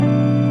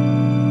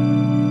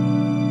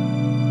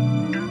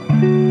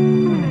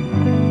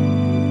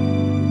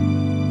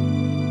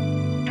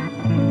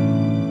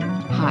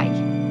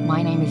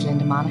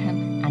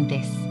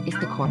This is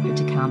the Corporate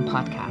to Calm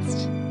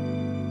podcast.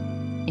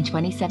 In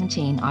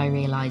 2017, I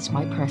realised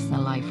my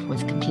personal life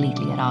was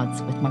completely at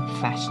odds with my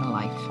professional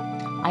life.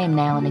 I am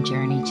now on a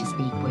journey to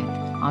speak with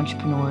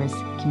entrepreneurs,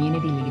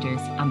 community leaders,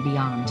 and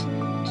beyond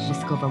to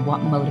discover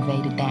what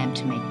motivated them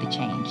to make the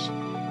change,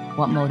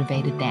 what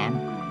motivated them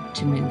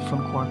to move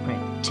from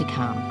corporate to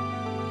calm.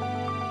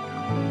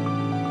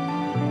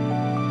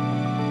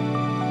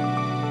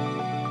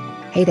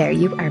 Hey there,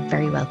 you are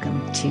very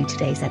welcome to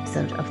today's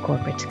episode of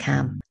Corporate to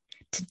Calm.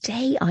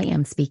 Today I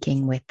am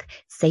speaking with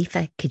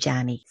Saifa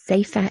Kijani.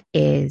 Saifa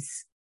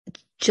is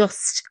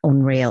just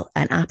unreal,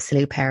 an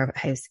absolute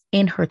powerhouse.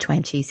 In her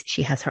 20s,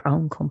 she has her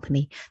own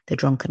company, The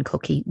Drunken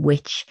Cookie,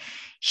 which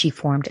she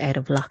formed out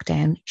of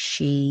lockdown.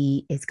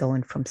 She is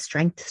going from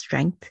strength to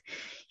strength.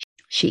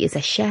 She is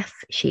a chef,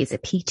 she is a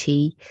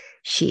PT,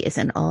 she is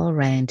an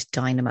all-round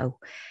dynamo.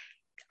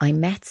 I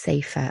met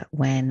Saifa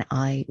when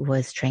I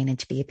was training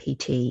to be a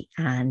PT,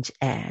 and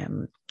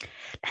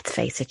let's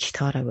face it, she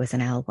thought I was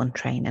an L1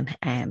 training.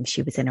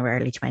 She was in her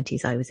early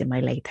 20s, I was in my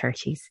late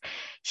 30s.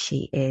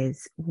 She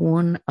is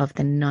one of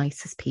the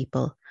nicest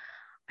people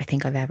I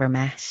think I've ever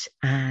met,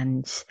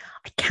 and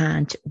I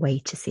can't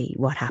wait to see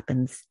what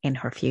happens in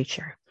her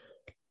future.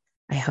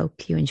 I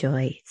hope you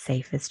enjoy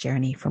Saifa's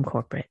journey from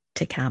corporate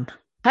to calm.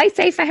 Hi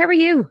Saifa, how are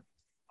you?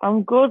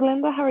 I'm good,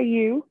 Linda. How are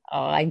you?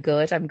 Oh, I'm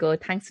good.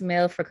 Thanks a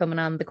mil for coming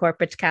on the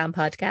Corporate to Calm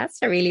podcast.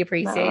 I really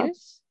appreciate it.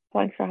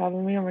 Thanks for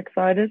having me. I'm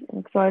excited.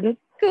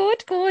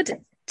 Good.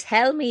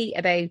 Tell me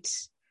about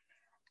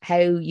how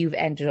you've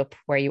ended up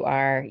where you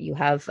are. You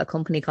have a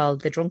company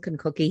called The Drunken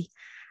Cookie,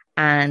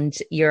 and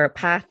your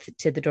path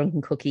to The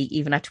Drunken Cookie,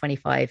 even at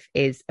 25,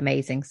 is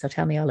amazing. So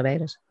tell me all about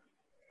it.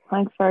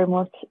 Thanks very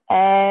much.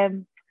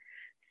 So,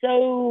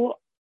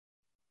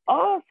 it's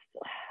a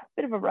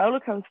bit of a roller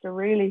coaster,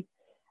 really.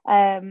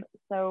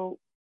 So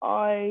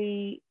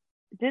I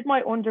did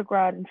my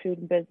undergrad in food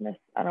and business,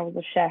 and I was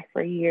a chef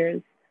for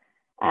years.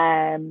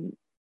 And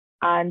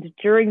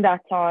during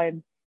that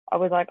time, I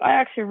was like, I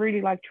actually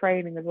really like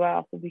training as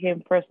well. So I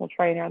became a personal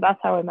trainer, and that's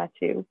how I met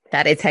you.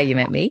 That is how you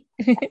met me.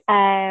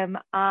 And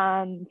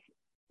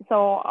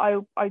so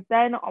I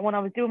then, when I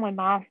was doing my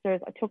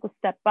master's, I took a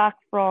step back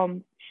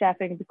from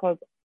chefing because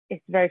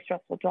it's a very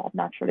stressful job,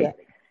 naturally. Yeah.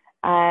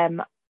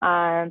 And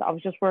I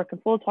was just working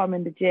full time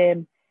in the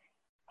gym.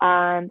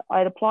 And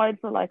I'd applied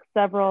for like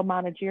several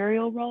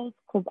managerial roles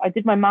because I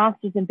did my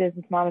master's in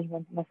business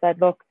management. And I said,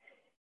 look,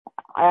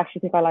 I actually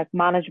think I like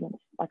management.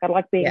 Like I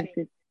like being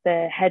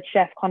the head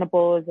chef kind of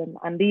buzz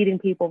and leading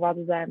people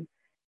rather than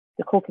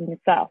the cooking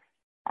itself.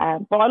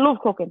 But I love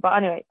cooking. But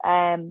anyway,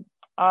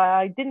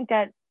 I didn't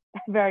get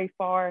very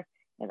far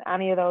in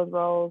any of those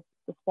roles,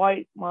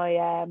 despite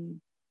my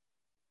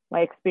my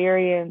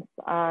experience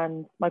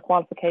and my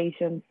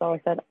qualifications. So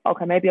I said,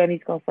 okay, maybe I need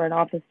to go for an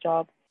office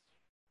job.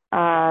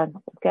 And I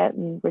was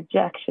getting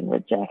rejection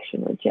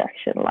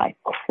like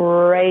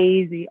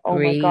crazy. Oh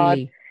really? My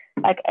God.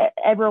 Like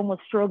everyone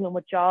was struggling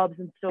with jobs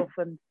and stuff.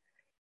 And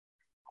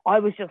I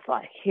was just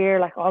like,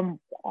 here, like I've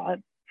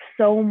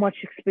so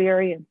much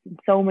experience in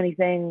so many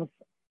things,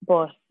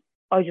 but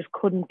I just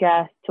couldn't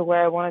get to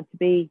where I wanted to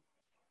be.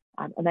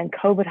 And then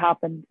COVID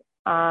happened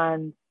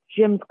and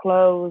gyms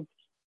closed,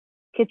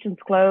 kitchens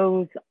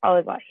closed. I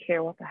was like,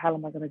 here, what the hell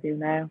am I going to do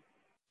now?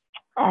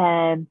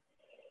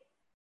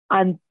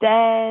 And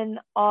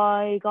then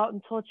I got in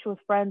touch with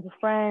friends of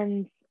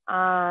friends,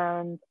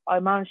 and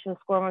I managed to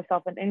score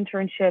myself an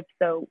internship.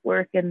 So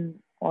working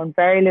on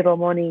very little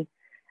money,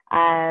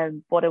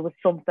 but it was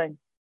something.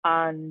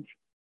 And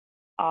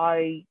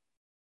I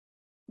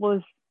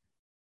was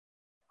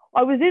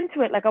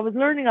into it. Like I was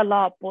learning a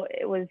lot, but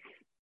when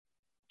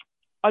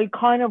I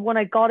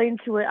got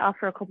into it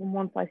after a couple of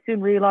months, I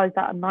soon realized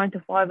that a 9 to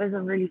 5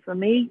 isn't really for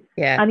me.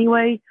 Yeah.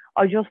 Anyway,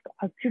 I just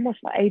have too much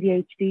like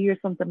ADHD or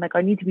something. Like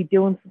I need to be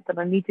doing something.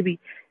 I need to be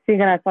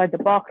thinking outside the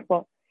box.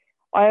 But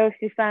I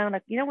actually found,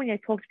 like, when you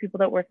talk to people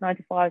that work 9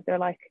 to 5, they're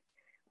like,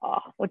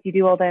 oh, what do you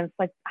do all day? And it's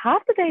like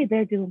half the day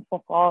they're doing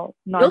fuck all.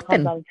 9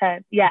 times out of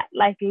 10. Yeah,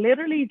 like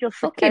literally just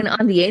fucking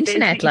on the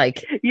internet, busy.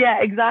 like.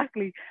 Yeah,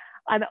 exactly.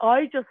 And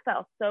I just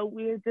felt so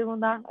weird doing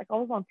that. Like I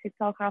was on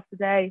TikTok half the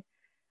day.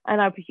 And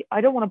I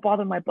don't want to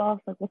bother my boss.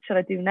 Like, what should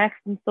I do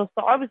next and stuff?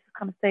 So I was just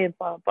kind of staying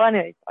silent. But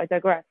anyways, I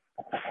digress.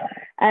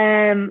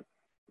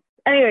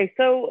 Anyway,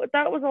 so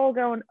that was all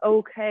going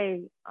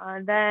okay.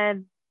 And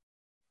then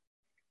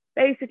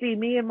basically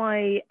me and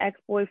my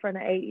ex-boyfriend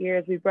of 8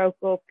 years, we broke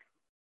up.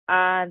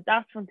 And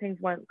that's when things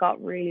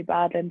got really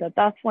bad. And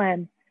that's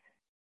when,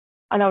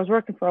 and I was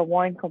working for a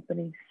wine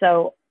company.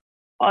 So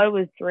I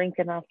was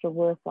drinking after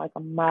work like a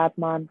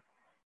madman.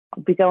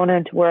 I'd be going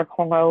into work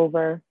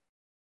hungover.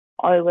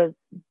 I was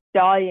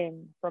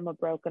dying from a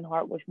broken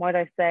heart, which, might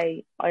I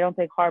say, I don't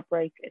think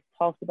heartbreak is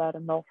talked about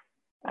enough,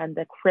 and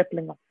the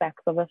crippling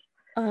effects of it.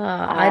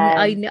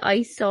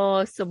 I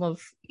saw some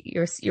of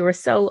you were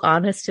so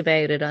honest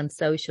about it on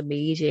social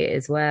media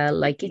as well.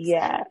 Like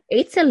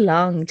it's a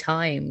long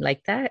time.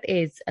 Like that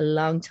is a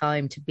long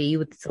time to be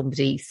with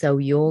somebody so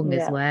young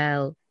as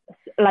well.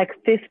 Like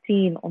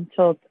 15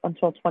 until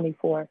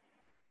 24.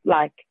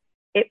 Like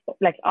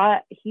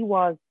he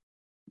was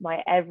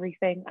my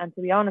everything. And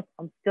to be honest,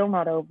 I'm still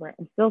not over it.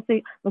 I'm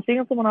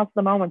seeing someone else at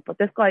the moment, but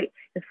this guy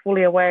is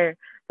fully aware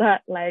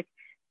that like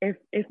if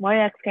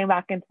my ex came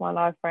back into my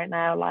life right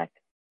now, like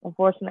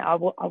unfortunately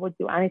I would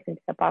do anything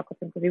to get back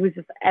with him because he was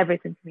just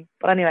everything to me.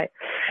 But anyway,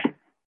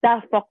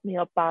 that fucked me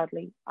up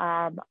badly.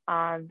 And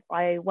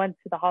I went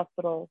to the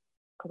hospital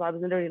because I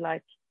was literally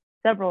like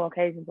several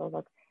occasions I was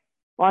like,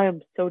 I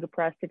am so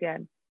depressed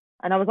again.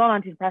 And I was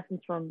on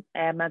antidepressants from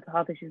mental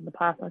health issues in the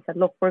past. And I said,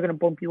 look, we're going to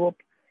bump you up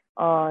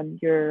on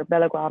your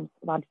milligrams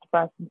of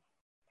antidepressants.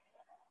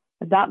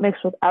 And that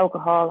mixed with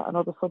alcohol and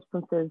other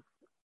substances,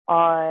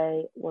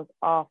 I was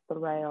off the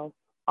rails.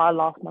 I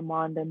lost my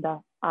mind in that.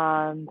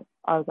 And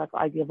I was like,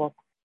 I give up.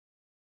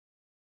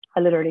 I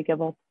literally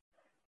give up.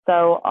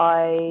 So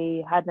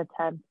I had an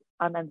attempt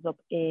and ended up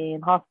in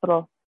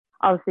hospital,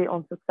 obviously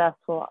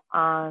unsuccessful.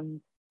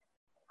 And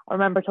I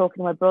remember talking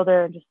to my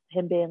brother and just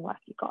him being like,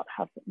 you got to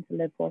have something to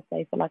live for,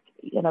 Safe. Like,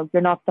 you know,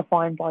 you're not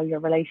defined by your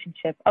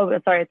relationship. Oh,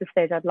 sorry, at this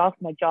stage, I'd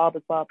lost my job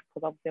as well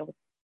because obviously I was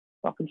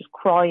fucking just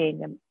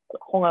crying and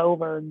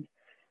hungover and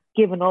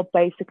giving up,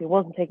 basically,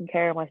 wasn't taking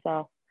care of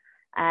myself.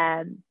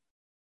 And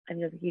he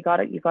was like, you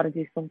got to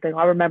do something.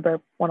 I remember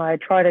when I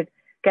tried to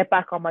get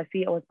back on my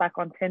feet, I was back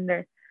on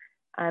Tinder.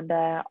 And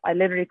I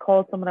literally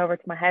called someone over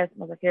to my house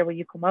and I was like, here, will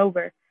you come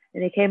over?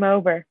 And he came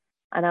over.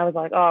 And I was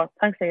like, oh,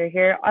 thanks that you're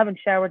here. I haven't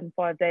showered in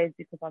 5 days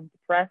because I'm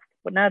depressed.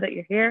 But now that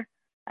you're here,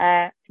 do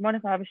you mind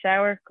if I have a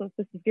shower? Because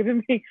this is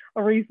giving me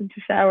a reason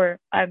to shower.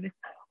 And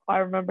I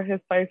remember his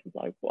face was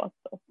like, what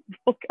the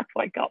fuck have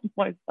I gotten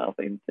myself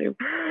into?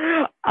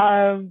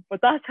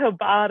 But that's how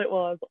bad it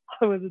was.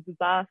 I was a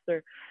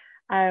disaster.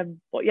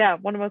 But yeah,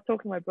 when I was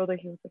talking to my brother,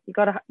 he was like, you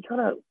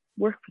gotta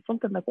work for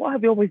something. Like, what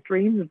have you always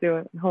dreamed of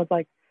doing? And I was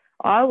like,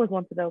 I always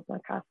wanted to open a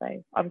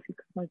cafe, obviously,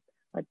 because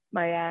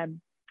my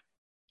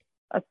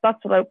that's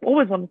what I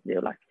always wanted to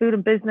do, like food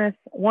and business,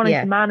 wanting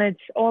to manage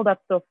all that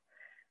stuff.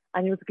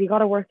 And he was like, you got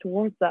to work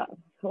towards that.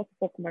 What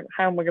the fuck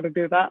how am I going to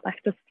do that? Like,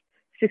 just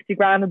 60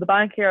 grand in the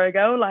bank, here I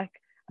go. Like,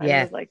 and he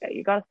was like,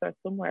 you got to start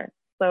somewhere.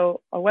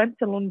 So I went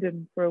to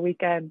London for a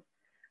weekend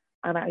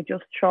and I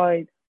just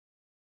tried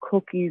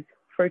cookies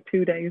for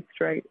 2 days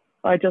straight.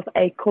 I just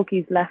ate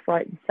cookies left,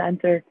 right, and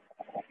center.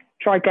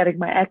 Tried getting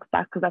my ex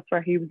back because that's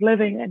where he was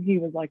living, and he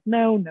was like,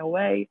 no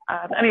way.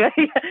 And anyway,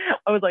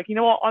 I was like, you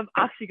know what, I'm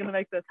actually going to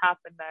make this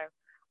happen now.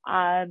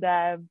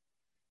 And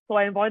so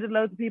I invited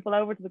loads of people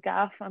over to the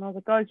gaff, and I was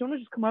like, guys, do you want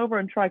to just come over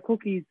and try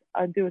cookies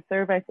and do a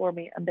survey for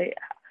me? And they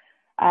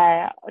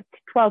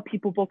 12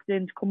 people booked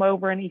in to come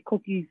over and eat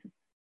cookies.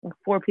 Like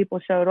 4 people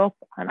showed up,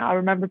 and I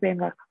remember being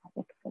like, oh,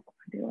 what the fuck am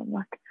I doing?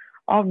 Like,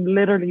 I'm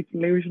literally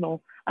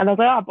delusional. And I was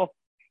like, but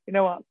you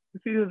know what,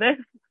 it's either this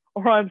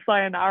or I'm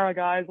sayonara,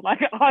 guys. Like,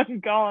 I'm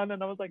gone.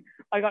 And I was like,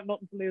 I got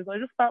nothing to lose. I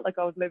just felt like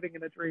I was living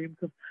in a dream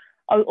because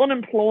I was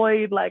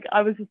unemployed. Like,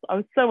 I was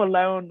so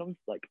alone. I was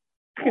like,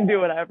 I can do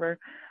whatever.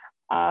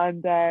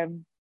 And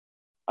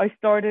I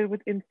started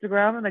with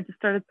Instagram and I just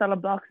started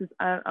selling boxes.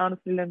 And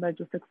honestly, Linda, I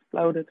just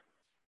exploded.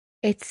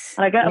 And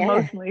I get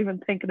emotional even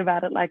thinking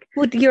about it. Like,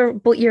 but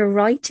you're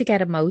right to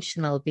get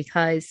emotional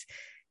because,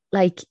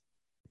 like,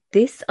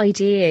 this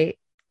idea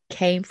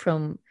came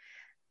from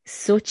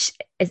such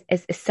a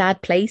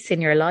sad place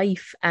in your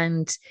life,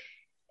 and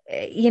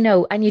you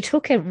know, and you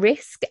took a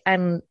risk,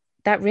 and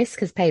that risk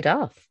has paid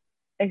off.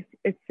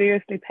 It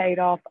seriously paid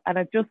off, and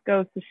it just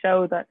goes to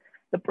show that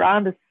the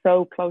brand is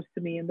so close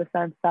to me in the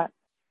sense that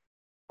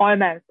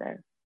I'm out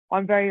there.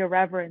 I'm very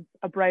irreverent,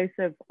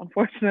 abrasive,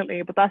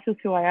 unfortunately, but that's just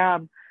who I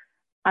am.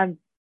 And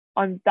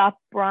that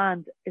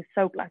brand is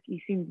so, like,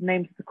 you've seen the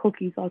names of the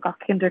cookies. I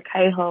got Kinder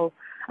K-Ho,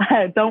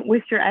 Don't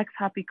Wish Your Ex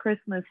Happy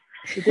Christmas.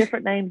 The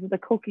different names of the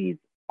cookies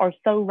are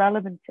so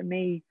relevant to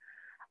me.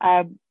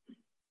 And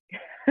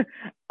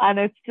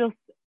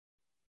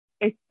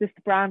this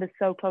brand is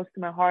so close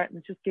to my heart, and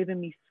it's just giving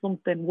me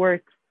something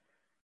worth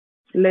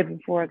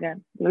living for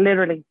again,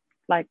 literally.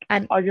 Like,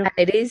 and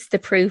it is the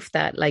proof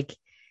that, like,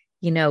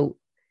 you know,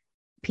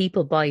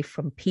 people buy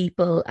from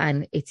people,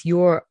 and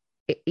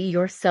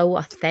you're so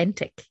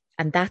authentic,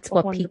 and that's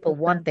what 100%. People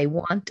want. They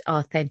want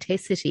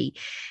authenticity,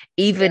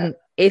 even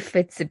if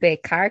it's a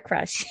bit car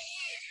crash.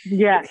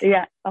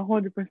 yeah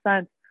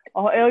 100%.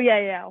 Oh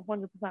yeah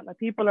 100%. Like,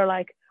 people are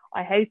like,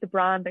 I hate the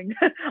branding,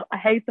 I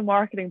hate the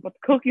marketing, but the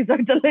cookies are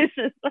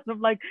delicious. And I'm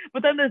like,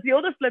 but then there's the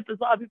other flip as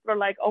well. People are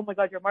like, oh my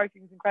god, your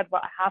marketing is incredible,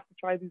 I have to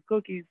try these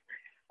cookies.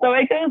 So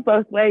it goes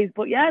both ways.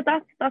 But yeah,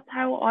 that's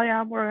how I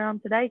am where I am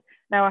today.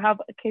 Now I have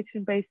a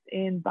kitchen based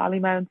in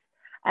Ballymount,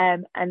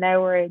 and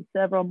now we're in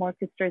several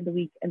markets during the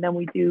week, and then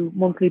we do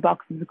monthly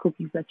boxes of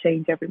cookies that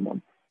change every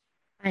month.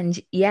 And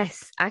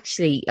yes,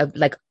 actually,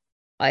 like,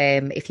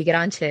 if you get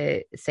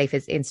onto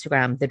Safa's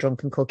Instagram, The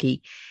Drunken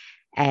Cookie,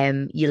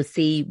 you'll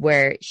see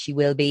where she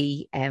will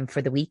be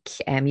for the week.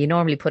 You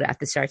normally put it at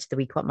the start of the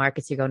week what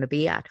markets you're going to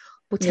be at.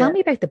 But tell me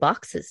about the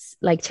boxes.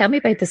 Like, tell me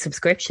about the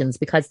subscriptions,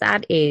 because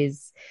that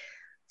is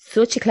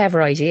such a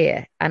clever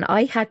idea, and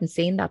I hadn't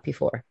seen that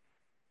before.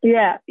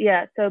 Yeah.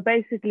 So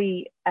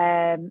basically,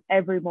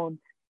 every month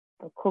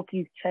the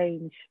cookies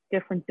change,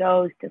 different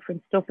doughs,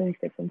 different stuffings,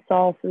 different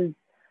sauces,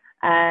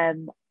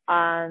 and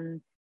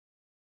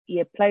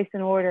you place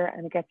an order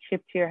and it gets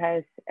shipped to your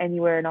house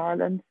anywhere in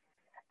Ireland.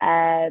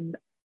 And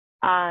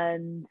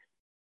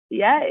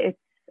yeah, it's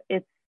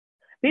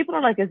people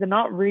are like, is it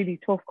not really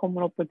tough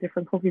coming up with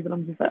different cookies? And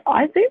I'm just like,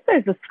 I think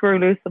there's a screw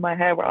loose in my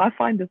head where I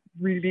find this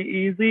really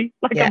easy.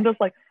 Like Yeah. I'm just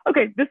like,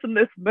 okay, this and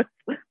this and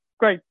this.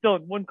 Great,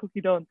 done. One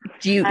cookie done.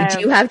 Do you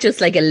have just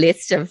like a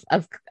list of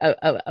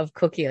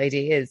cookie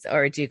ideas,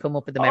 or do you come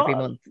up with them every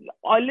month?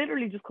 I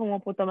literally just come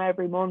up with them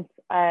every month.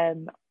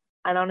 And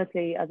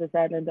honestly, as I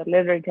said, Linda, it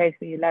literally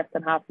takes me less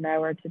than half an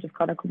hour to just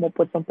kind of come up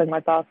with something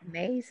like that.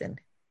 Amazing.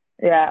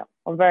 Yeah,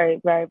 I'm very,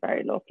 very,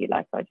 very lucky.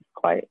 Like I just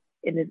quite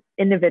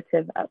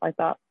innovative like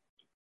that.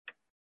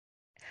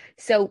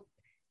 So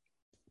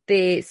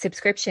the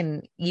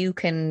subscription, you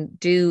can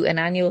do an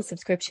annual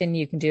subscription,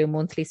 you can do a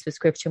monthly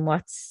subscription.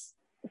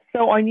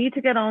 So I need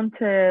to get on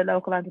to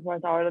Local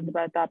Enterprise Ireland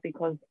about that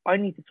because I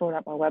need to sort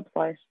out my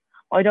website.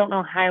 I don't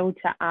know how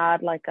to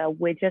add like a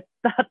widget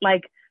that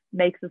like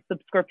makes a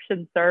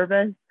subscription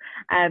service.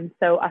 And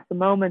so at the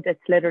moment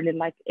it's literally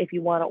like if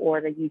you want to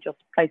order, you just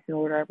place an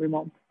order every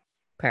month.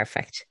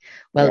 Perfect.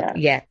 Well,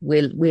 yeah,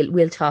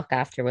 we'll talk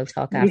after. We'll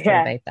talk after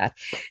about that.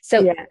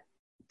 So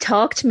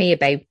talk to me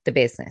about the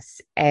business.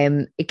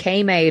 It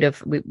came out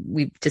of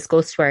we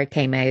discussed where it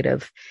came out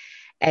of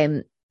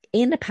in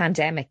the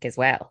pandemic as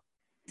well.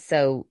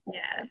 So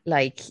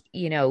like,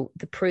 you know,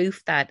 the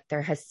proof that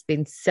there has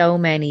been so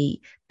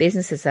many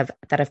businesses that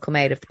have come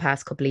out of the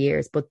past couple of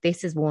years, but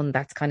this is one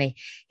that's kind of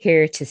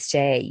here to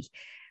stay.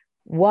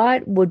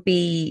 What would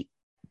be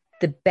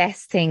the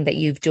best thing that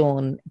you've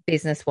done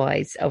business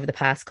wise over the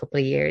past couple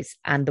of years,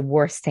 and the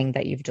worst thing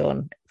that you've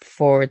done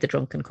for the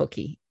Drunken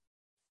Cookie?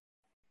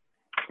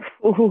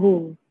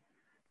 Oh,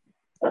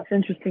 that's an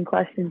interesting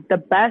question. The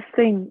best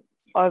thing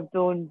I've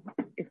done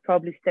is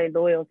probably stay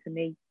loyal to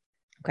me.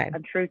 Okay.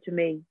 And true to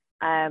me.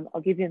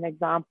 I'll give you an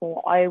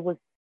example. I was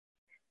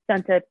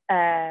sent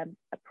a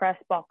press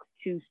box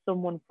to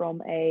someone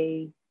from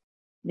a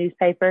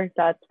newspaper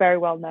that's very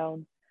well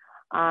known,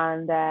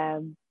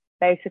 and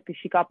basically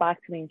she got back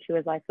to me and she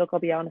was like, look, I'll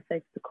be honest,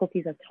 the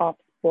cookies are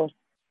tops, but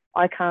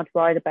I can't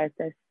write about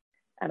this,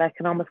 and I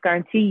can almost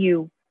guarantee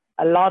you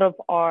a lot of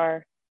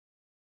our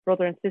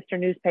brother and sister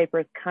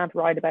newspapers can't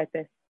write about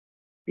this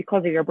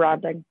because of your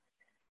branding.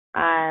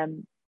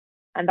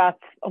 And that's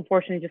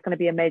unfortunately just going to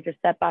be a major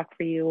setback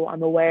for you,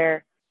 I'm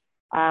aware.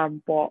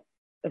 But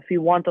if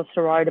you want us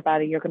to write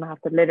about it, you're going to have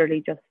to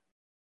literally just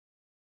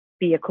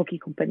be a cookie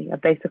company, a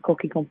basic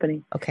cookie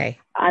company. Okay.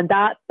 And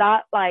that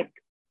like,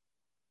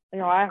 you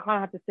know, I kind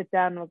of have to sit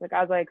down and I was like,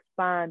 as I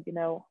expand, you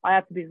know, I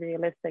have to be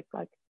realistic.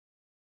 Like,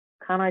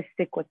 can I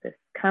stick with this?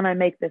 Can I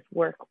make this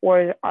work?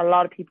 Or are a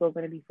lot of people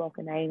going to be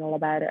fucking anal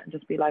about it and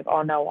just be like,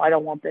 oh no, I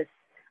don't want this.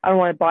 I don't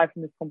want to buy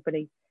from this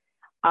company.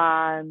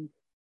 And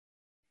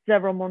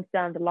several months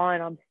down the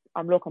line,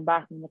 I'm looking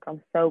back and like,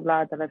 I'm so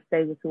glad that I've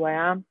stayed with who I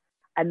am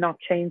and not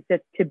changed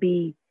it to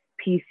be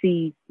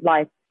PC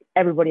like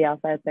everybody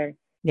else out there.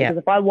 Yeah.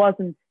 Because if I was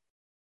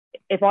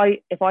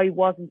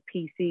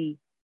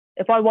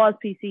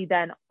PC,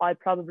 then I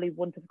probably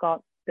wouldn't have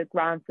got the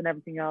grants and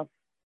everything else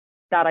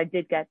that I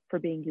did get for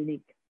being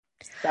unique.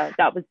 So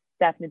that was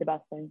definitely the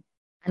best thing.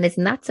 And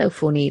isn't that so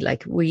funny?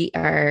 Like, we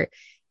are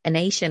a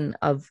nation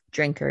of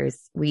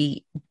drinkers.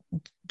 We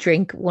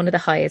drink one of the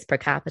highest per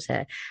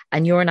capita,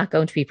 and you're not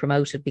going to be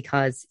promoted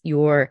because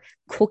your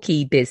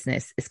cookie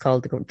business is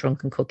called the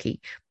Drunken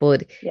Cookie,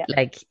 but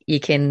like,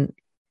 you can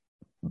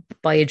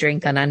buy a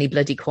drink on any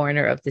bloody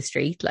corner of the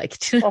street,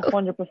 like, you know?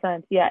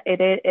 100%. Yeah,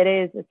 it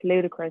is. It's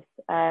ludicrous.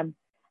 And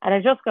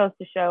it just goes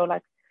to show,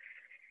 like,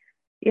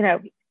 you know,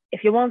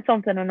 if you want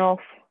something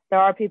enough, there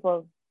are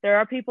people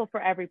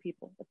for every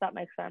people, if that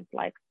makes sense.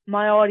 Like,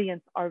 my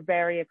audience are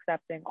very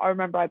accepting. I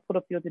remember I put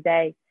up the other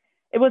day,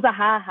 it was a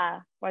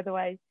ha-ha, by the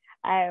way.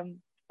 I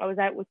was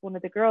out with one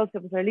of the girls.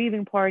 It was our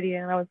leaving party,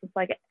 and I was just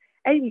like,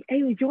 Amy,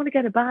 do you want to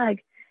get a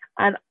bag?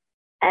 And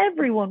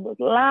everyone was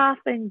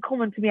laughing,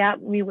 coming to me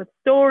at me with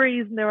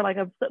stories, and they were like,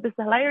 this is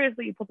hilarious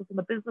that you put this on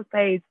the business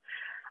page.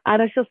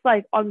 And it's just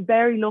like, I'm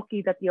very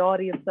lucky that the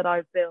audience that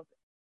I've built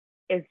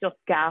is just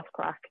gas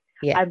crack.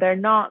 Yeah. And they're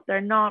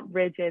not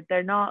rigid.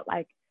 They're not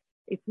like,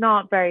 it's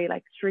not very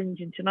like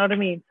stringent, you know what I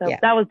mean? So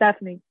that was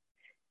definitely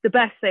the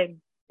best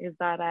thing, is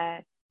that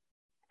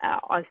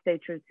I stay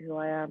true to who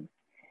I am.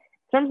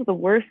 In terms of the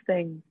worst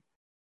thing,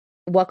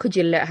 what could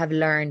you have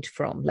learned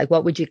from? Like,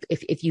 what would you,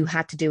 if you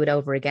had to do it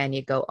over again,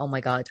 you'd go, oh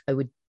my God, I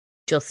would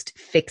just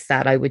fix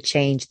that. I would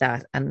change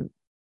that.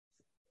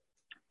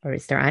 Or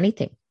is there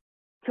anything?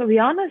 To be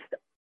honest,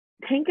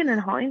 thinking in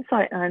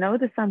hindsight, and I know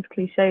this sounds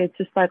cliche, it's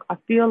just like, I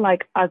feel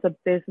like as a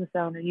business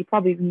owner, you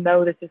probably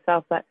know this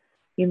yourself, that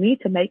you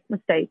need to make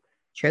mistakes.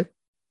 True.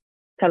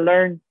 To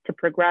learn, to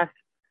progress.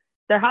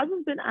 There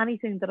hasn't been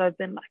anything that I've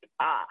been like,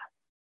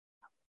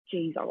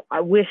 geez,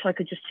 I wish I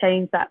could just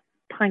change that.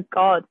 Thank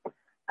God.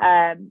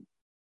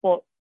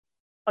 But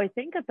I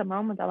think at the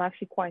moment I'm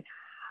actually quite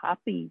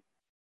happy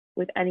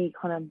with any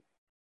kind of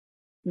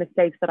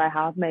mistakes that I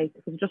have made,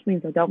 because it just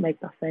means I don't make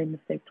that same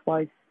mistake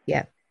twice.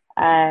 Yeah.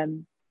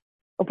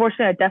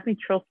 Unfortunately, I definitely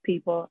trust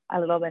people a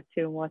little bit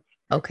too much.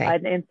 Okay. I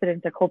had an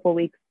incident a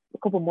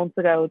couple months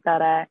ago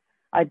that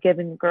I'd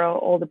given a girl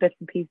all the bits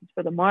and pieces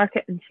for the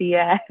market, and she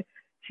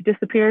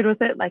disappeared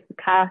with it, like the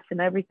cash and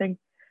everything.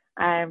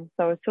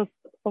 So it's just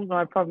something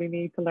I probably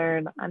need to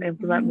learn and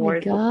implement Oh my more.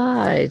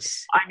 God.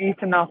 I need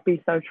to not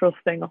be so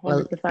trusting 100%.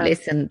 Well,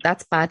 listen,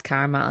 that's bad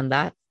karma on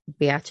that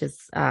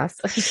biatch's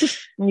ass.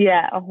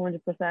 Yeah,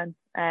 100%.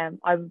 I'm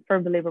a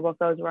firm believer what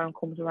goes around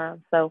comes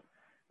around. So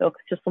look,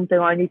 it's just something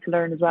I need to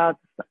learn as well.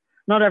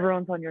 Not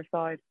everyone's on your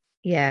side.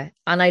 Yeah.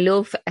 And I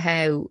love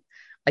how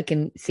I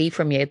can see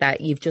from you that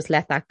you've just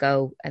let that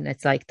go. And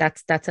it's like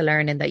that's a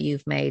learning that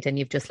you've made, and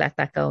you've just let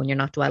that go and you're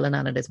not dwelling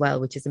on it as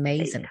well, which is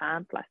amazing.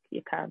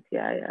 You can't.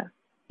 Yeah.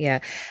 Yeah.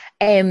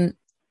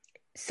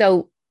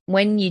 So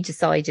when you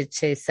decided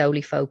to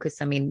solely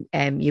focus, I mean,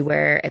 you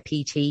were a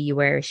PT, you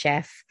were a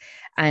chef,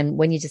 and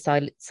when you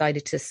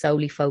decided to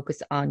solely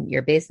focus on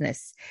your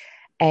business,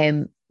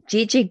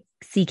 did you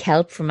seek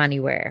help from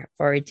anywhere,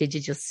 or did you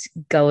just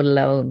go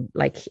alone?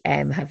 Like,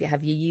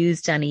 have you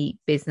used any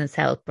business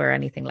help or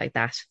anything like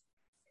that?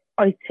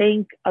 I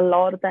think a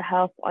lot of the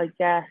help I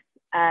get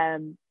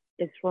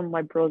is from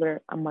my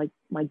brother and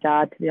my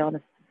dad, to be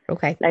honest.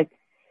 Okay. Like,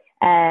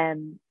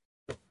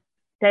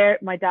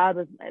 my dad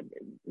was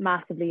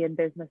massively in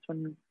business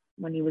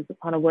when he was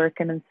kind of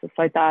working and stuff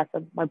like that.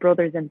 And my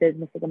brother's in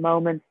business at the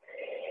moment.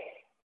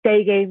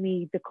 They gave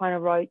me the kind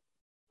of right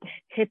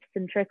tips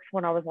and tricks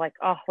when I was like,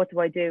 oh, what do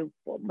I do?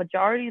 But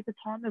majority of the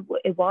time,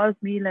 it was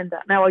me,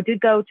 Linda. Now, I did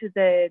go to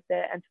the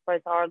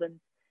Enterprise Ireland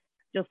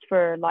just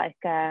for like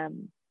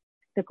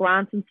the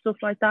grants and stuff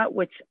like that,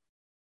 which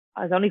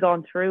I've only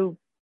gone through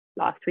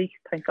last week,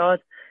 thank God.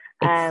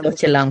 It's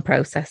such a long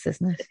process,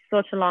 isn't it? It's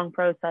such a long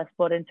process.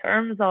 But in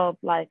terms of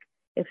like,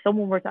 if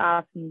someone were to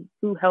ask me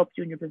who helped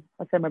you in your business,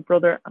 I'd say my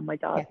brother and my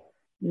dad. Yeah.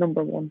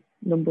 Number one,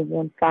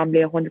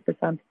 family,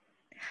 100%.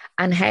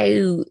 And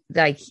how,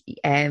 like,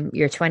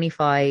 you're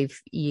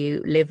 25,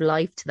 you live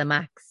life to the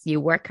max, you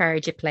work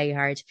hard, you play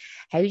hard.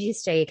 How do you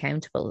stay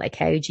accountable? Like,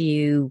 how do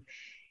you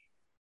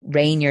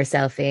rein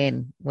yourself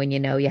in when you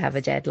know you have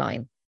a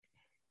deadline?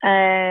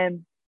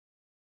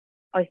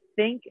 I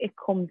think it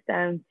comes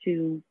down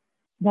to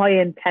my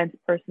intense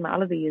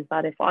personality, is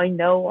that if I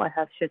know I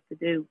have shit to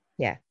do,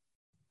 yeah,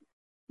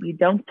 you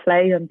don't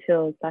play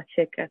until that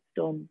shit gets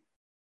done.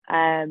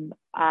 And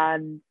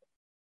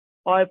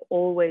I've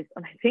always,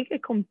 and I think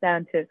it comes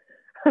down to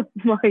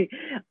my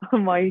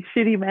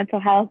shitty mental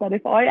health, that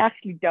if I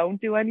actually don't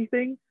do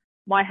anything,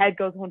 my head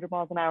goes 100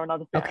 miles an hour and I'll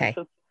just be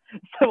anxious.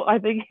 So I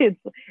think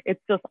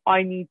it's just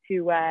I need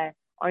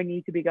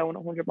to be going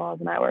 100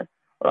 miles an hour,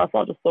 or else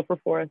I'll just suffer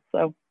for it.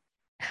 So.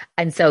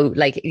 And so,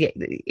 like,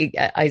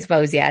 I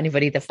suppose, yeah,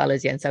 anybody that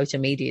follows you on social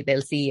media,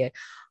 they'll see you.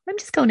 I'm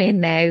just going in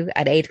now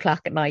at 8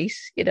 o'clock at night.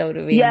 You know what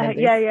I mean?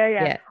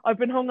 Yeah. I've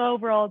been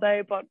hungover all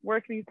day, but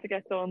work needs to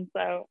get done,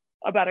 so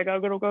I better go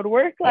to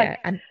work. Like. Yeah,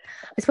 and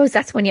I suppose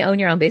that's when you own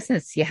your own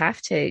business. You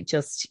have to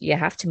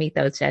meet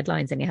those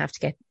deadlines, and you have to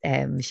get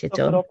shit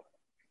done.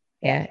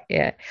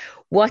 Yeah.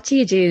 What do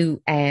you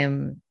do?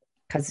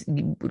 Because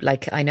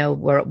like I know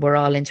we're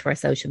all into our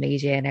social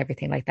media and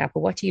everything like that,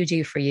 but what do you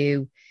do for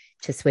you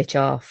to switch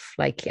off?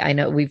 Like, I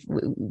know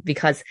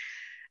because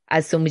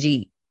as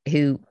somebody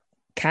who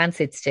can't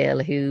sit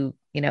still, who,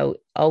 you know,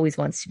 always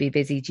wants to be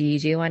busy, do you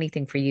do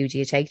anything for you? Do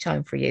you take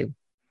time for you?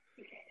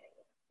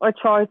 I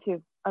try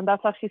to, and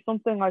that's actually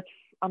something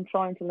I'm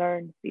trying to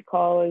learn,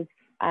 because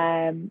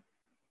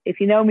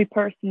if you know me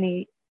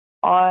personally,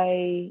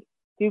 I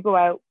do go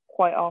out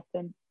quite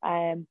often,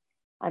 and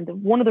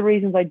one of the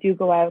reasons I do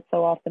go out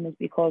so often is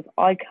because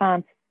I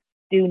can't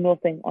do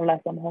nothing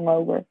unless I'm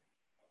hungover.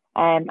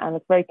 And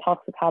it's a very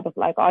toxic habit.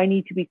 Like, I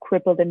need to be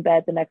crippled in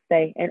bed the next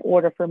day in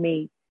order for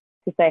me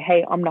to say,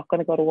 hey, I'm not going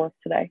to go to work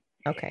today.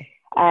 Okay.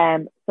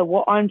 So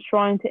what I'm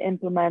trying to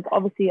implement,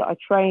 obviously I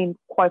train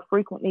quite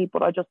frequently,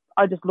 but I just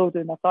love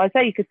doing that. So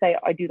you could say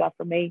I do that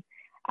for me.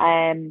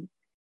 And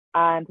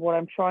what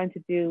I'm trying to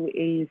do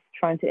is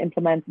trying to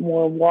implement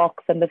more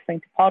walks and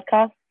listening to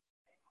podcasts.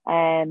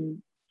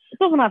 It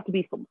doesn't have to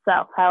be some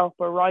self-help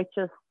or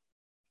righteous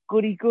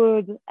goody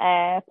good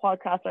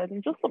podcast or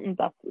anything, just something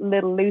that's a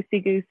little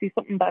loosey goosey,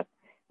 something that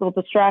will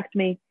distract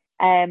me.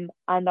 And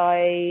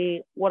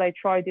what I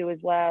try to do as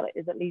well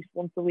is at least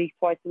once a week,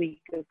 twice a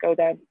week, is go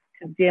down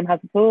to the gym, has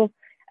a pool,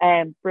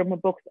 and bring my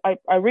books.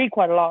 I read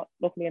quite a lot,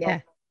 luckily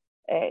enough.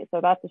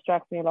 So that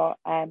distracts me a lot.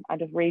 I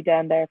just read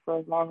down there for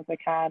as long as I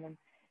can, and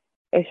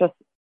it's just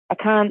I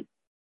can't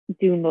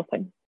do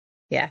nothing.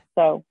 Yeah.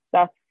 So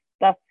that's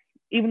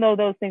even though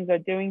those things are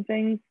doing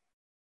things,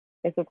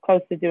 it's as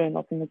close to doing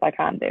nothing as I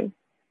can do.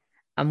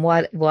 And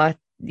what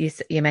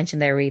you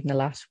mentioned there, reading a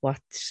lot.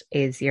 What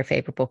is your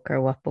favorite book, or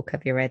what book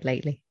have you read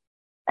lately?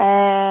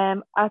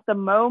 At the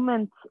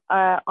moment,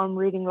 I'm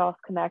reading Lost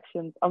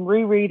Connections. I'm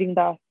rereading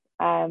that,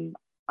 and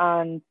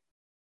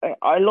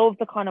I love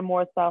the kind of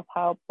more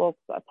self-help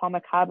books,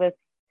 Atomic Habits,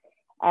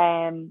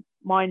 mind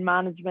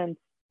management,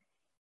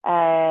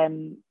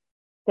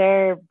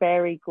 they're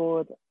very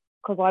good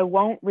because I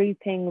won't read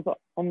things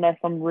unless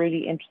I'm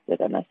really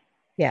interested in it.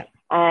 Yeah.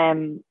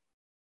 And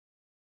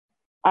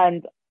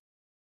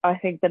I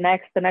think the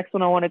next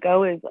one I want to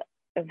go is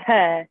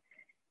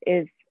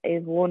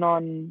one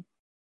on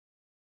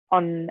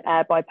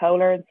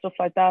bipolar and stuff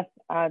like that,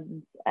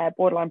 and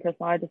borderline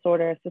personality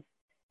disorder. It's just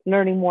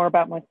learning more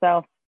about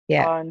myself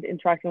and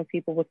interacting with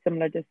people with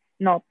similar,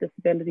 not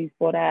disabilities,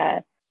 but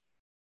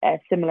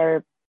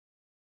similar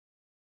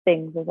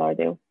things as I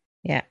do.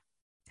 Yeah.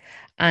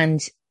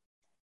 And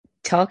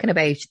talking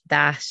about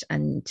that,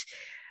 and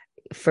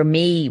for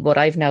me, what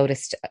I've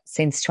noticed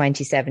since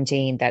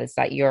 2017, that is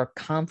that your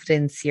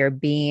confidence, your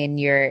being,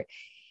 your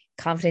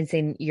confidence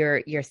in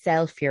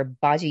yourself, your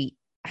body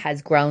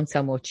has grown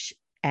so much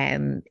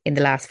in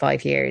the last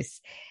 5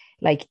 years.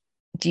 Like,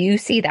 do you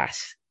see that?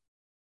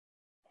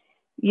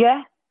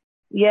 Yeah.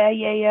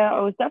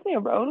 It was definitely a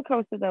roller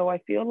coaster though. I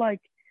feel like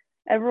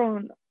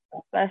everyone,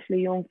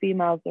 especially young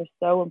females, are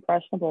so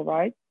impressionable,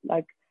 right?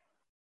 Like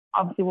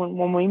obviously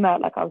when we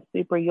met, like I was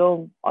super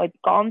young. I'd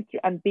gone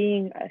through, and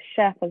being a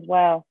chef as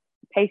well,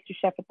 pastry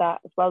chef at that,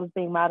 as well as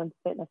being mad into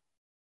fitness,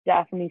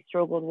 definitely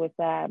struggled with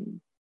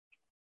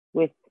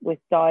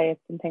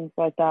diets and things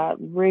like that.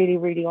 Really,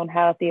 really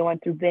unhealthy. I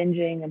went through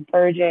binging and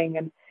purging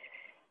and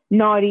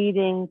not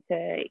eating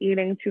to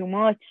eating too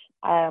much.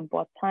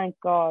 But thank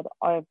God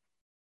I've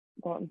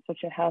gotten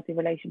such a healthy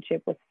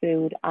relationship with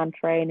food and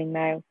training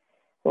now.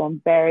 So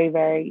I'm very,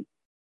 very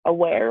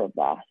aware of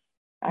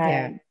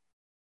that.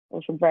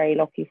 Which I'm very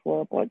lucky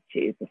for, but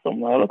geez, it's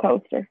some roller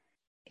coaster.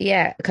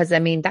 Yeah, because I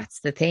mean that's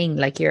the thing.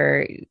 Like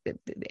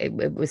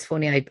it was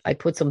funny. I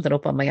put something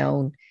up on my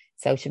own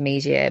social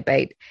media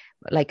about,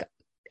 like,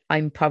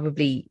 I'm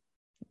probably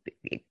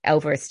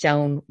over a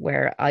stone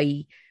where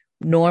I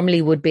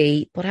normally would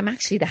be, but I'm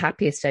actually the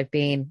happiest I've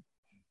been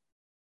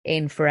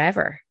in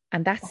forever.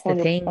 And that's the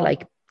 100%. thing.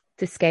 Like,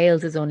 the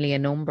scales is only a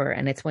number,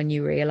 and it's when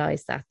you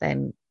realize that,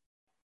 then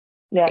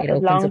yeah, it as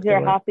opens long up as the you're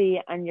world.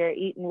 happy and you're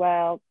eating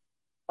well,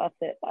 that's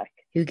it. Like,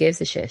 Who gives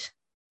a shit?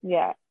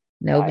 yeah, I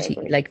Nobody,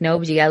 agree. like,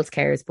 nobody else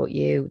cares but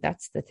you.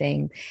 That's the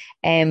thing.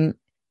 Um,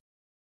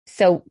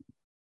 so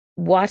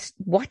what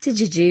did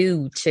you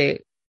do to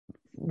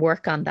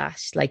work on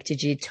that? Like,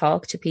 did you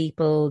talk to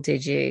people?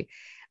 Did you,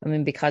 I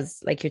mean,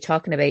 because like you're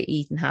talking about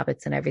eating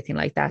habits and everything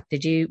like that.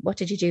 What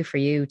did you do for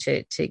you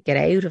to get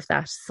out of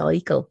that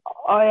cycle?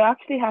 I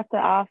actually had to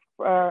ask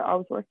for, I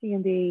was working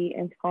in the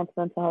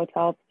Intercontinental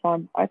Hotel at the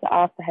time. I had to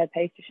ask the head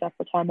pastry chef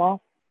for time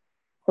off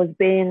because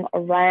being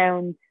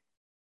around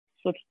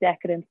such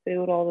decadent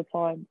food all the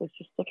time was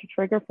just such a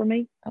trigger for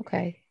me.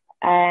 Okay.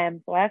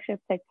 So I actually had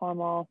to take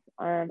time off,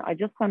 and I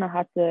just kind of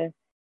had to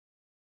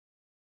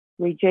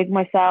rejig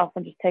myself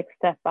and just take a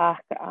step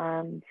back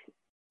and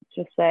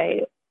just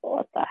say,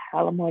 what the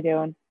hell am I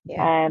doing?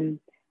 Yeah.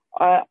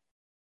 I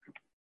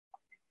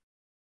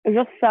it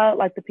just felt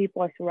like the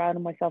people I surrounded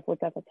myself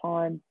with at the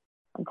time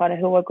and kind of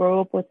who I grew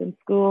up with in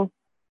school,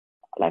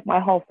 like my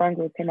whole friend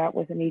group came out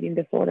with an eating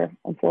disorder,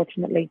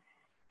 unfortunately.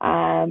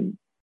 And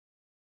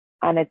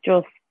it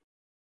just,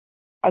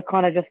 I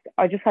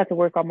just had to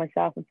work on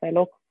myself and say,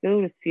 look,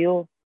 food is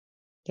fuel.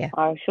 Yeah.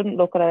 I shouldn't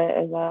look at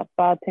it as a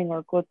bad thing or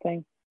a good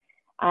thing.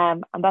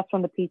 And that's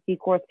when the PT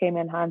course came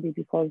in handy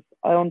because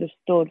I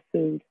understood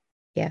food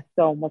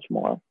so much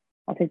more.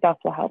 I think that's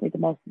what helped me the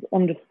most, is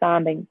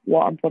understanding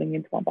what I'm putting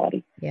into my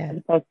body, as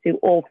opposed to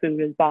all food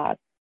is bad.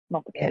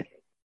 Not the case.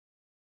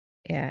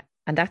 Yeah.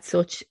 And that's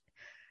such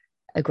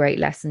a great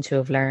lesson to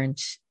have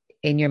learned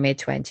in your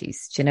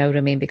mid-20s. Do you know what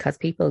I mean? Because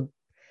people,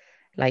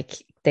 like,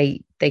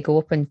 they go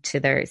up into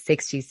their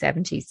 60s,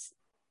 70s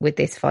with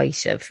this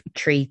fight of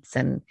treats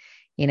and,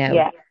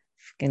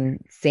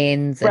 fucking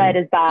sins Bread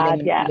and, is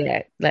bad,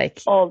 yeah.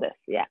 like All this,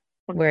 yeah.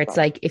 100%. where it's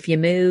like, if you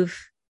move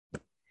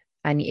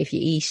and if you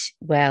eat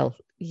well,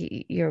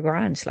 you're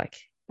grand. Like,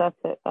 That's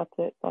it.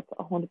 That's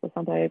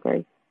 100%. I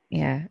agree.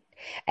 yeah.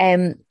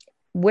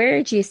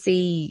 Where do you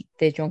see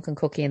the Drunken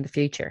Cookie in the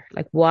future?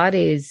 Like, what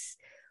is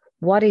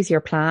your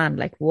plan?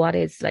 Like, what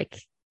is,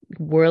 like,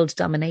 world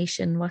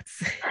domination?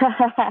 What's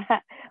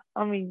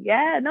I mean,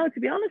 yeah, no, to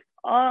be honest,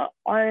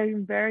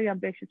 I'm very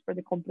ambitious for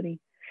the company.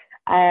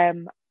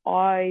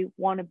 I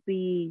want to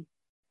be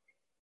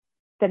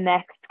the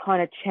next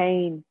kind of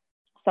chain.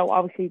 So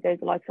obviously there's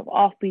the likes of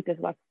Offbeat, there's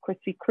like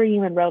Krispy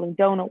Kreme and Rolling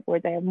Donut, where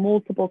they have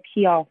multiple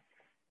kiosks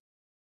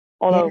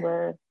all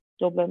over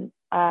Dublin,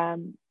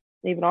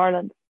 even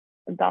Ireland.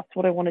 And that's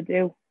what I want to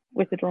do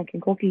with the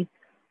Drunken Cookie.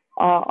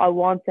 I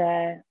want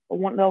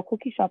little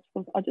cookie shops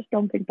because I just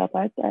don't think that's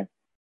out there.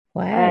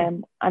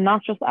 Wow. And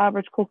not just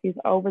average cookies,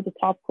 over the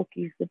top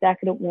cookies, the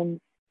decadent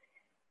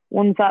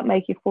ones that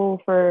make you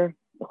full for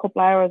a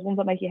couple hours, ones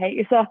that make you hate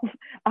yourself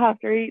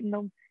after eating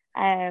them.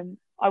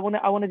 I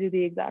want to do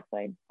the exact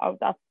same.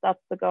 That's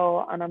the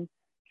goal, and I'm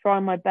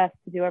trying my best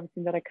to do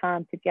everything that I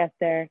can to get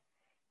there.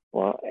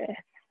 But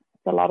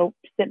it's a lot of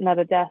sitting at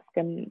a desk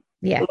and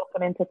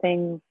looking into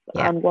things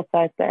and what's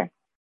out there.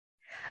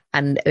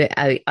 And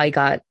I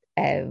got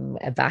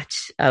a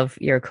batch of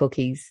your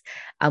cookies,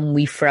 and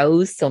we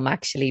froze some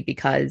actually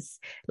because,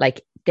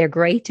 like, they're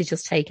great to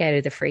just take out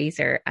of the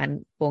freezer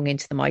and bung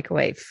into the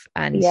microwave,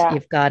 and Yeah,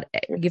 you've got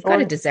you're a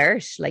sorted.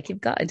 dessert. Like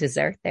you've got a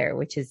dessert there,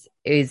 which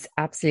is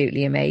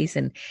absolutely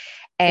amazing.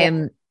 Yeah.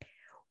 Um,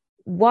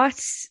 what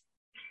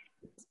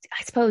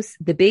I suppose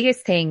the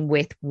biggest thing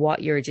with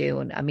what you're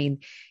doing, I mean,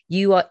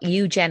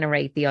 you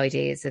generate the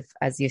ideas of,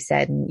 as you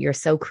said, and you're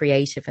so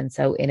creative and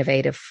so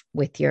innovative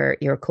with your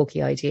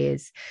cookie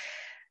ideas.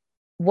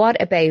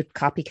 What about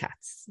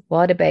copycats?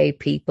 What about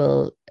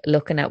people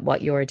looking at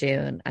what you're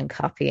doing and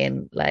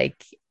copying?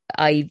 Like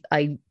I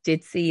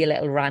did see a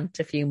little rant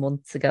a few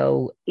months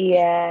ago.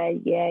 Yeah.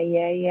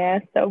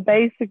 So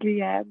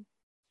basically,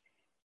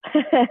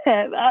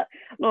 that,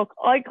 look,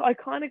 I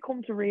kind of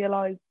come to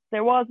realize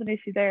there was an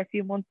issue there a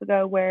few months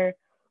ago where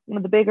one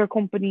of the bigger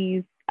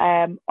companies,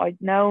 I'd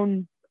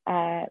known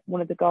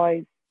one of the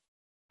guys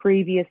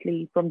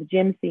previously from the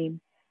gym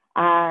scene,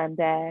 and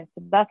so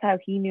that's how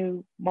he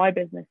knew my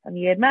business. And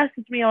he had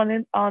messaged me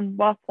on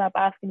WhatsApp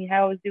asking me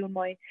how I was doing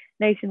my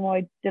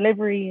nationwide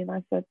delivery, and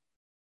I said,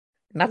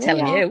 Not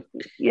 "Really? telling you.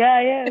 Yeah,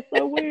 it's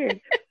so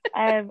weird."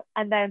 And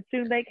then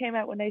soon they came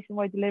out with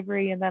nationwide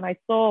delivery, and then I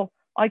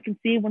can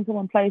see when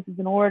someone places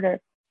an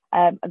order,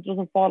 and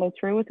doesn't follow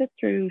through with it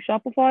through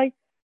Shopify.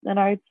 And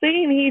I'd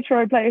seen he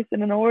tried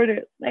placing an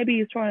order. Maybe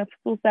he's trying to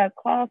suss out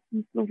costs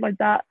and stuff like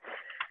that.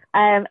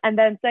 And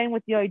then same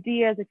with the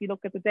ideas. If you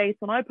look at the dates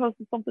when I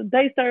posted something,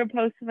 they started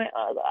posting it.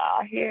 I was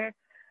like, here.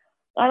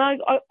 And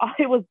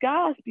I was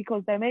gassed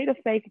because they made a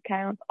fake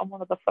account on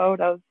one of the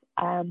photos.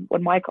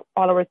 When my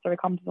followers started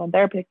commenting on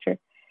their picture,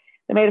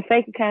 they made a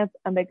fake account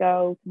and they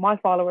go to my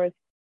followers,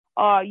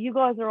 "Oh, you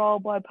guys are all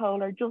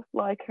bipolar, just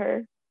like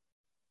her."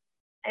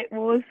 It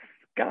was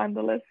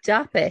scandalous,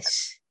 Stop it.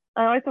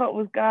 and I thought it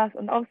was gas.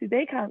 And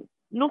obviously,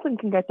 nothing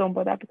can get done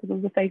by that because it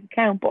was a fake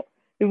account. But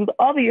it was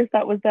obvious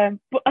that was them.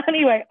 But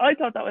anyway, I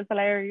thought that was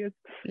hilarious.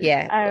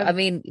 Yeah. I Um,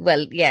 mean,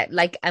 well, yeah,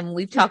 like, and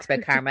we've talked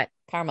about karma.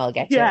 Karma will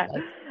get you. yeah.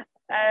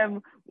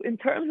 Like, In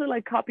terms of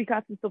like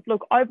copycats and stuff,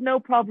 look, I've no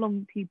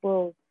problem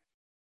people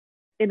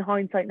in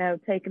hindsight now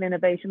taking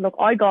innovation. Look,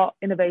 I got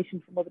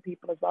innovation from other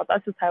people as well.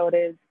 That's just how it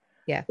is.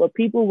 yeah. But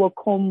people will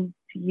come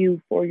to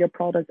you for your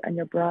product and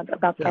your brand.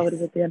 And that's how it is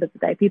Yes. at the end of the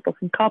day. People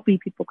can copy,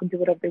 people can do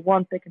whatever they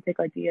want, they can take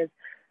ideas.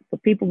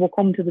 But people will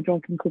come to the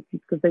drunken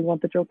cookies because they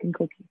want the drunken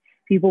cookie.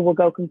 People will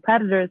go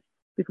competitors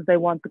because they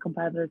want the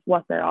competitors,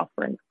 what they're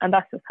offering. And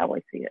that's just how I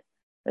see it.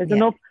 There's Yeah.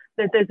 enough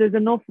there's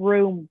enough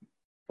room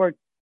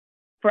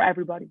for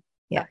everybody.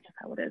 Yeah. That's just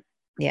how it is.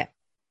 Yeah.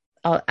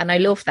 Oh, and I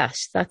love that.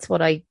 That's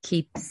what I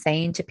keep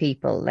saying to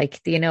people.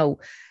 Like,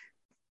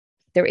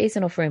 there is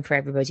enough room for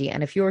everybody.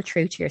 And if you're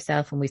true to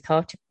yourself, and we've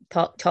talked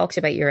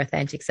about your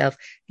authentic self,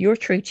 if you're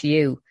true to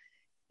you,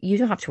 you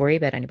don't have to worry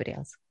about anybody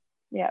else.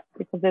 Yeah,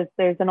 because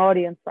there's an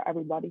audience for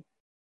everybody.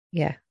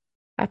 Yeah,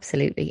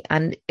 absolutely.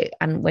 And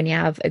when you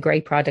have a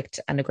great product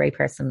and a great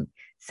person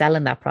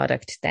selling that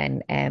product,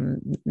 then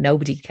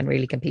nobody can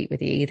really compete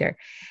with you either.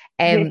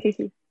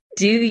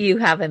 Do you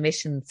have a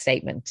mission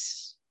statement?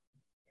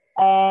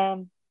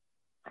 um,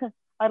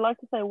 I'd like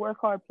to say work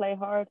hard, play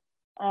hard.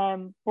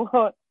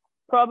 But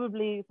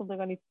probably something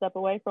I need to step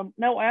away from.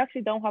 No, I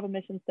actually don't have a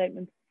mission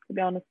statement, to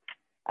be honest.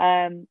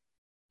 Um,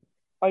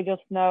 I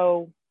just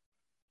know,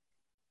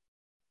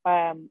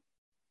 um,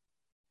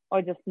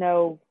 I just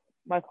know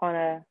my kind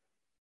of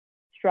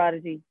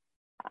strategy,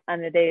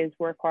 and it is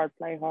work hard,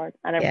 play hard,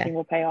 and Yeah. everything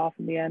will pay off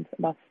in the end.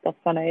 And that's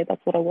kind of it.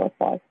 That's what I work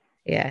by.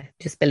 Yeah.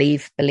 Just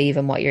believe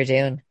in what you're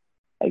doing.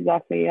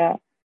 Exactly. Yeah.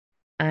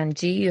 And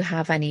do you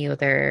have any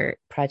other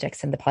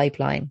projects in the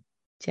pipeline?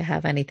 Do you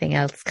have anything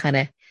else kind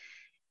of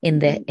in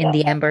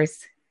the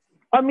embers?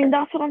 I mean,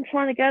 that's what I'm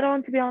trying to get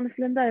on, to be honest,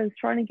 Linda. I was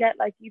trying to get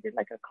like either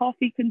like a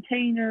coffee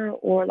container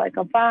or like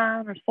a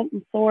van or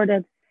something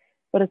sorted.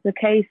 But it's a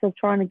case of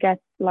trying to get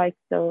like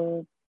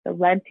the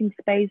renting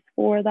space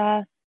for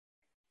that,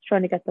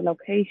 trying to get the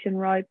location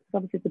right, because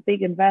obviously it's a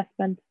big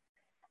investment.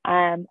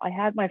 I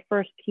had my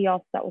first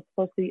kiosk that was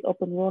supposed to be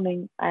up and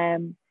running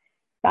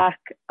back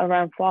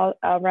around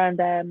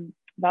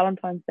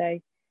Valentine's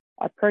Day.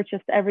 I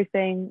purchased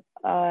everything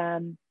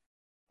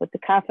with the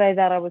cafe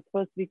that I was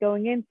supposed to be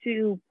going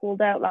into,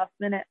 pulled out last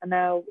minute, and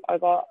now I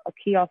got a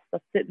kiosk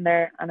that's sitting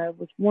there. And it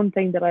was one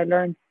thing that I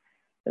learned,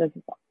 that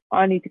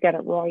I need to get it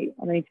right,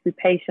 and I need to be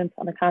patient,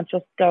 and I can't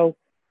just go,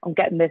 "I'm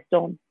getting this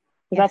done."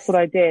 So that's Yes. what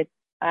I did.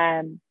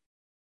 And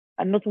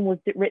nothing was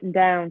written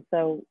down.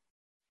 So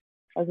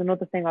that was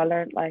another thing I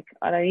learned. Like,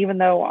 and even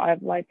though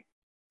I've like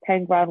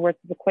 10 grand worth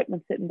of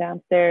equipment sitting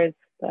downstairs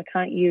that I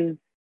can't use,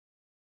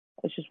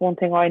 it's just one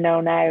thing I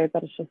know now,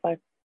 that it's just like,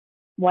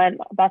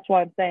 that's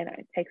why I'm saying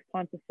it takes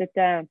time to sit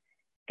down,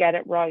 get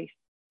it right,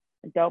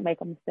 and don't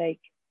make a mistake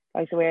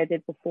like the way I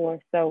did before.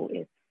 So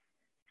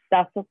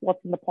that's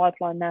what's in the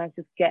pipeline now, is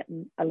just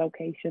getting a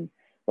location,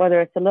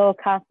 whether it's a little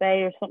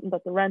cafe or something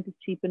that the rent is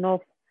cheap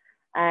enough,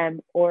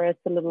 or it's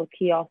a little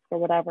kiosk or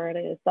whatever it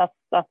is. That's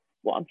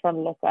what I'm trying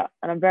to look at,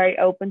 and I'm very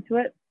open to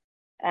it.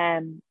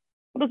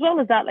 But as well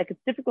as that, like, it's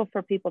difficult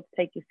for people to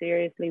take you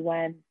seriously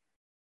when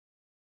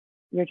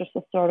you're just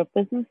a startup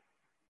business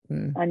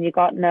and you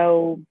got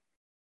no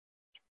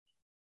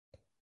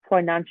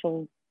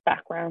financial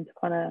background to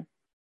kind of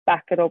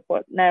back it up.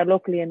 But now,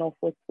 luckily enough,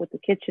 with the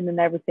kitchen and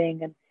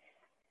everything, and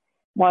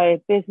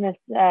my business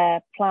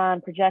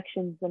plan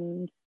projections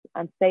and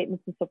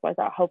statements and stuff like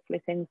that,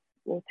 hopefully things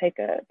will take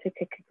a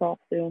kick off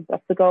soon.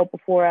 That's the goal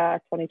before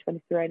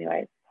 2023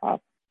 anyway, to have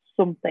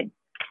something.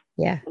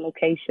 Yeah. A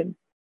location.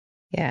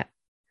 Yeah.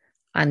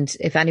 And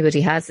if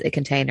anybody has a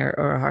container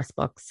or a horse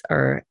box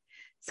or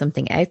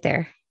something out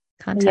there,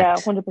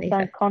 contact.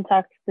 100%.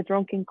 Contact the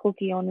Drunken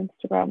Cookie on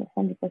Instagram,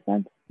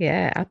 100%.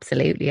 Yeah,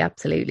 absolutely.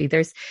 Absolutely.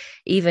 There's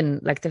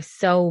even like, there's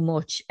so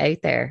much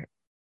out there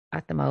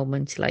at the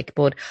moment, like,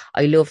 but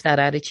I love that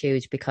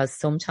attitude, because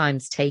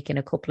sometimes taking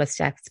a couple of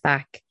steps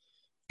back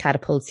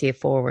catapults you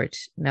forward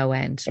no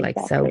end. Exactly.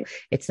 Like, so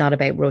it's not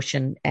about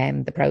rushing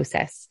the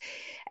process.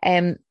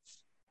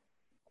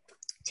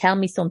 Tell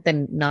me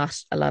something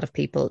not a lot of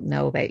people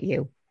know about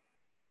you.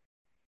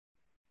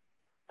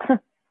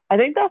 I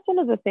think that's one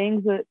of the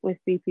things with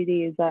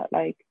BPD is that,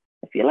 like,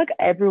 I feel like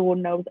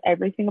everyone knows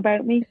everything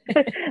about me.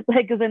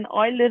 Like, as in,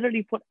 I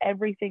literally put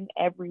everything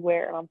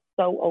everywhere, and I'm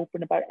so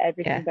open about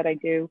everything that I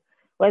do.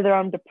 Whether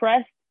I'm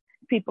depressed,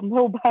 people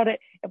know about it.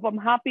 If I'm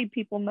happy,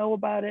 people know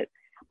about it.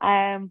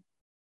 I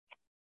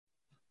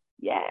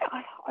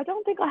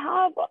don't think I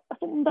have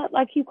something that,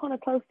 like, you kind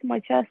of close to my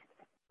chest.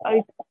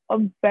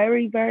 I'm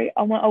very, very,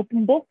 I'm an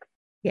open book.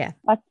 Yeah.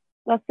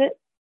 That's it.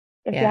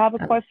 If you have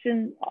a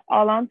question,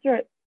 I'll answer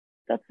it.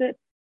 That's it.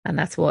 And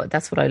that's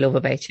what I love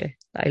about you.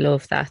 I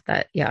love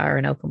that you are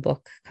an open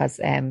book, because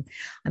I'm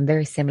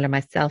very similar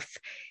myself.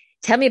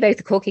 Tell me about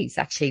the cookies,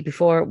 actually,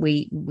 before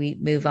we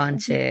move on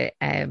to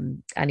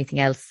anything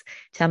else.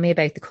 Tell me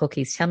about the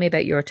cookies. Tell me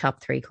about your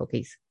top 3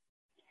 cookies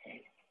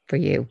for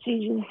you.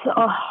 Jesus.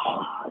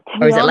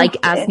 Or is it like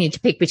asking you to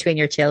pick between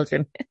your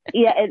children?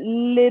 Yeah, it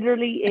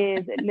literally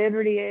is. It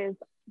literally is.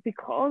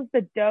 Because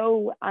the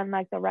dough and,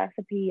 like, the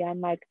recipe and,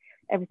 like,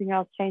 everything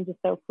else changes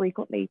so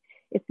frequently,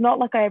 it's not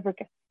like I ever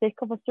get sick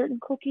of a certain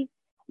cookie.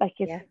 Like,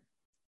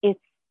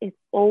 it's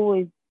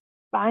always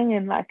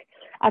banging. Like,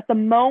 at the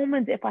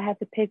moment, if I had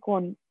to pick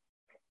one,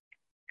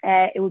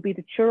 it would be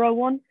the churro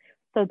one.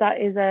 So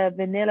that is a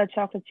vanilla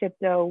chocolate chip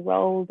dough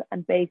rolled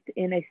and baked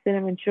in a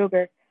cinnamon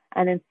sugar.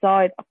 And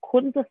inside, I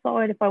couldn't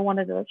decide if I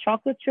wanted a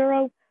chocolate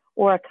churro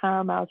or a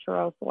caramel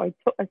churro. So I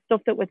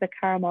stuffed it with a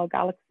caramel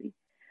galaxy.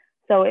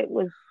 So it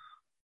was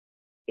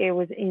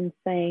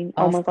insane.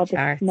 Oh my God,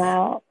 the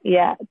smell.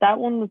 Yeah, that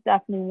one was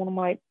definitely one of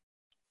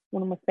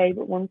my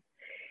favorite ones.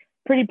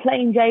 Pretty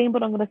plain Jane,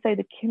 but I'm going to say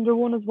the Kinder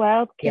one as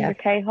well, Kinder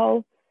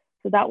K-Hole.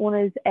 So that one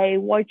is a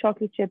white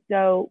chocolate chip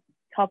dough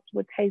topped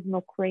with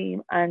hazelnut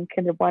cream and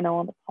Kinder Bueno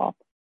on the top.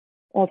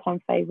 All-time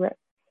favorite.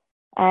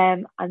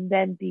 And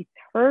then the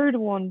third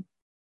one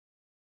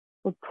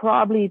would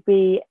probably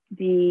be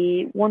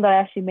the one that I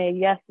actually made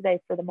yesterday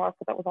for the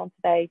market that was on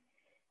today.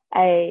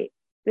 A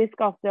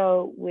Biscoff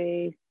dough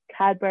with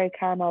Cadbury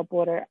caramel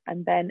butter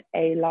and then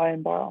a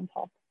Lion bar on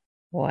top.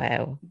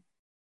 Wow.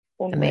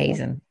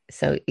 Amazing.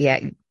 So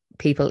yeah,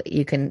 people,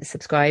 you can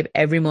subscribe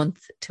every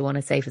month to one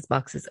of Safe's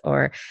boxes,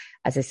 or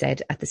as I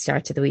said at the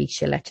start of the week,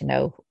 she'll let you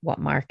know what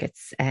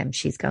markets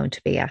she's going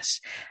to be at.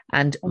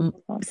 And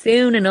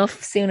soon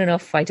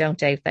enough, I don't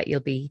doubt that you'll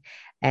be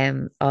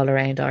all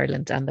around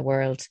Ireland and the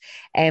world.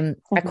 At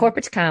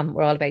Corporate Calm,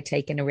 we're all about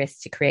taking a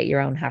risk to create your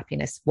own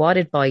happiness. What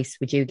advice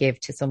would you give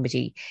to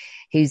somebody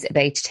who's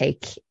about to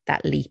take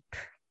that leap?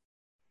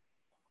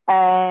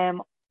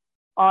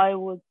 I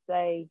would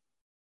say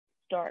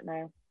start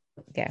now.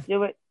 Yeah.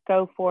 Do it.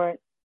 Go for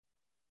it.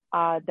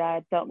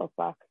 Dad, don't look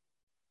back.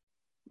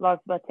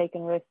 Life's about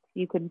taking risks.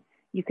 You can.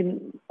 If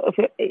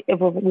it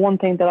was one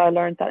thing that I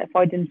learned, that if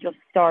I didn't just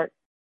start,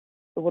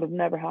 it would have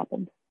never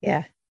happened.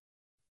 Yeah.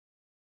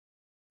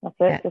 That's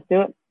it. Yeah. Just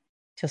do it.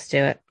 Just do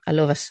it. I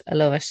love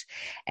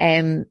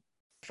it.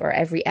 For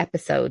every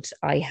episode,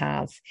 I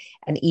have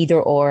an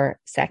either or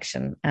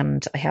section,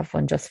 and I have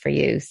one just for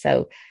you.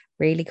 So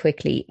really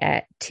quickly,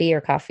 tea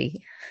or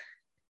coffee?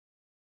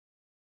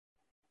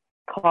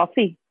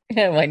 Coffee.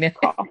 Oh, I know.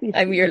 Coffee.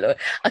 I'm your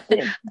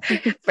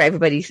for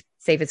everybody.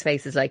 Safest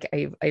face is like, are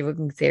you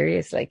looking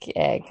serious? Like,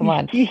 come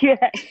on.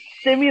 Yeah,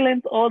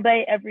 stimulants all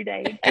day, every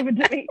day. Give it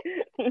to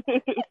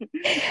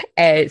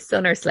me.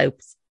 Sun or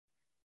slopes?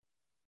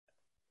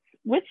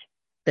 Which?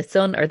 The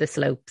sun or the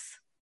slopes?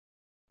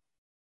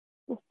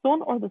 The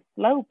sun or the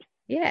slopes?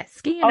 Yeah,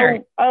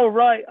 skiing. Oh,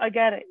 right, I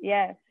get it.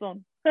 Yeah,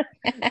 sun.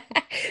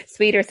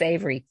 Sweet or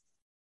savory?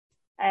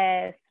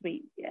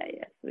 Sweet.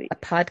 Yeah, sweet. A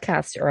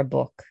podcast or a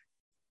book?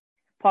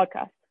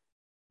 Podcast.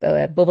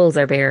 Bubbles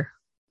or beer?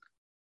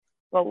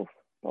 Bubbles.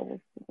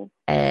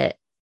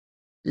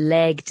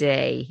 Leg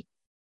day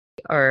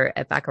or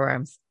a back of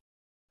arms?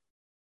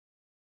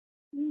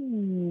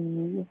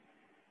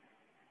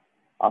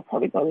 I'll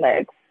probably go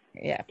legs.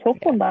 Yeah. Tough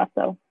on that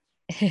though.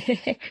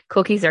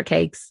 Cookies or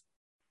cakes?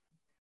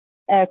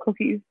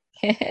 Cookies.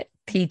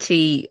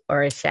 PT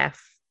or a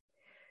chef?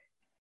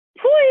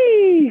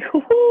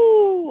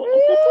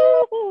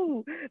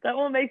 That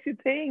one makes you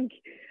think.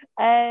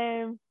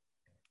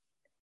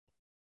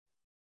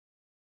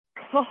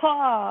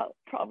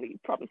 Probably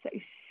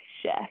say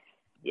chef.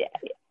 Yeah.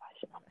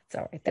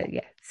 Sorry,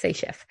 yeah, say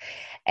chef.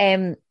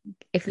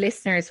 If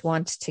listeners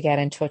want to get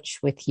in touch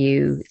with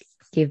you,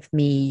 give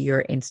me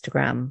your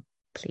Instagram,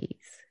 please.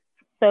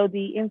 So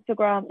the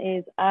Instagram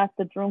is at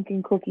the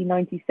Drunken Cookie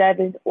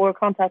 97, or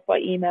contact by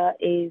email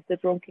is the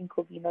Drunken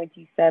Cookie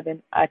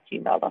 97 at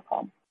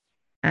gmail.com.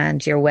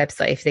 And your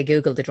website, if they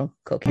Google the Drunken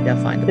Cookie,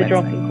 they'll find the website.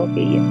 Drunken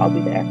Cookie, I'll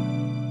be there.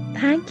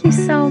 Thank you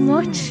so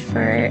much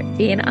for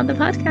being on the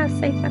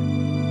podcast, Saifa.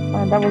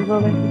 And that was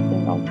really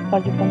interesting. I'll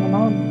pleasure coming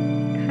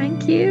on.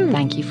 Thank you.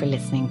 Thank you for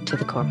listening to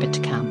the Corporate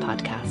to Calm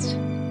podcast.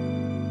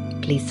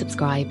 Please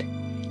subscribe,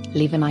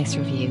 leave a nice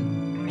review,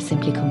 or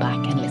simply come back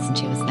and listen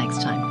to us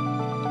next time.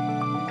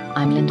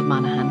 I'm Linda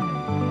Monaghan,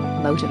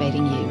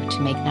 motivating you to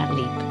make that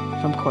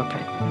leap from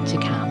corporate to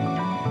calm.